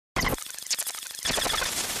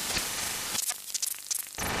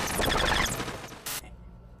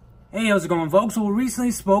Hey, how's it going, folks? Well, we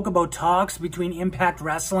recently spoke about talks between Impact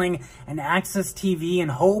Wrestling and AXS TV in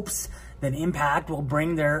hopes that Impact will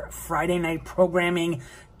bring their Friday night programming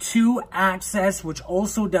to AXS, which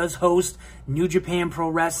also does host New Japan Pro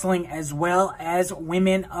Wrestling as well as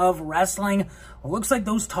Women of Wrestling. Well, looks like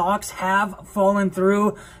those talks have fallen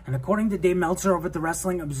through, and according to Dave Meltzer over at the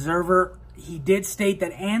Wrestling Observer, he did state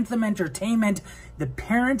that Anthem Entertainment, the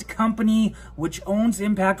parent company which owns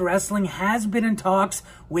Impact Wrestling, has been in talks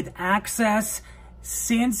with AXS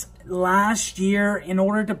since last year in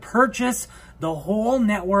order to purchase the whole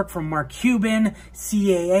network from Mark Cuban,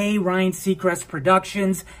 CAA, Ryan Seacrest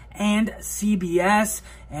Productions, and CBS.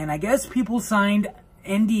 And I guess people signed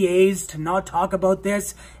NDAs to not talk about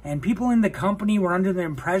this, and people in the company were under the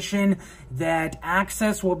impression that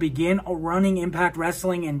AXS will begin running Impact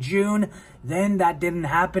Wrestling in June. Then that didn't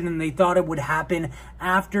happen, and they thought it would happen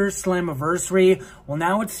after Slammiversary. Well,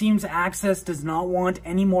 now it seems AXS does not want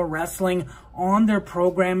any more wrestling on their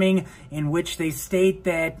programming, in which they state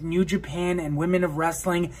that New Japan and Women of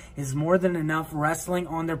Wrestling is more than enough wrestling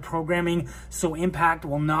on their programming, so Impact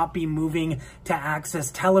will not be moving to AXS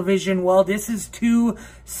Television. Well, this is two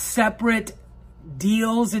separate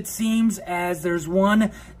deals, it seems, as there's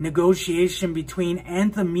one negotiation between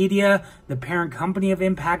Anthem Media, the parent company of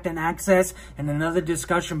Impact and AXS, and another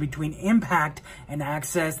discussion between Impact and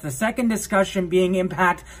AXS. The second discussion being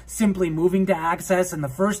Impact simply moving to AXS, and the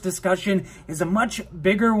first discussion is a much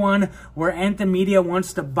bigger one where Anthem Media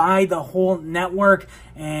wants to buy the whole network.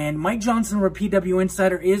 And Mike Johnson of PW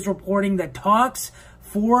Insider is reporting that talks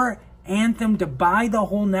for Anthem to buy the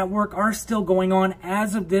whole network are still going on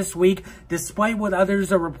as of this week, despite what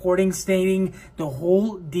others are reporting, stating the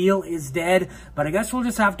whole deal is dead. But I guess we'll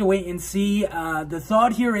just have to wait and see. The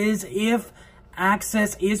thought here is, if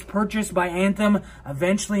AXS is purchased by Anthem,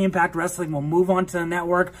 eventually Impact Wrestling will move on to the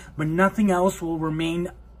network, but nothing else will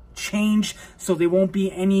remain changed, so there won't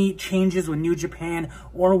be any changes with New Japan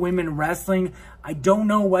or Women Wrestling. I don't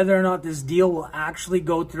know whether or not this deal will actually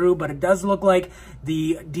go through, but it does look like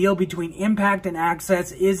the deal between Impact and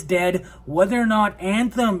AXS is dead. Whether or not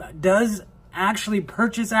Anthem does actually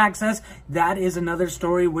purchase AXS, that is another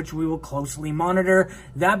story which we will closely monitor.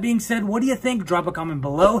 That being said, what do you think? Drop a comment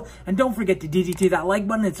below, and don't forget to DDT that like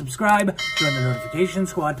button and subscribe, join the notification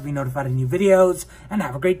squad to be notified of new videos, and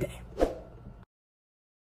have a great day.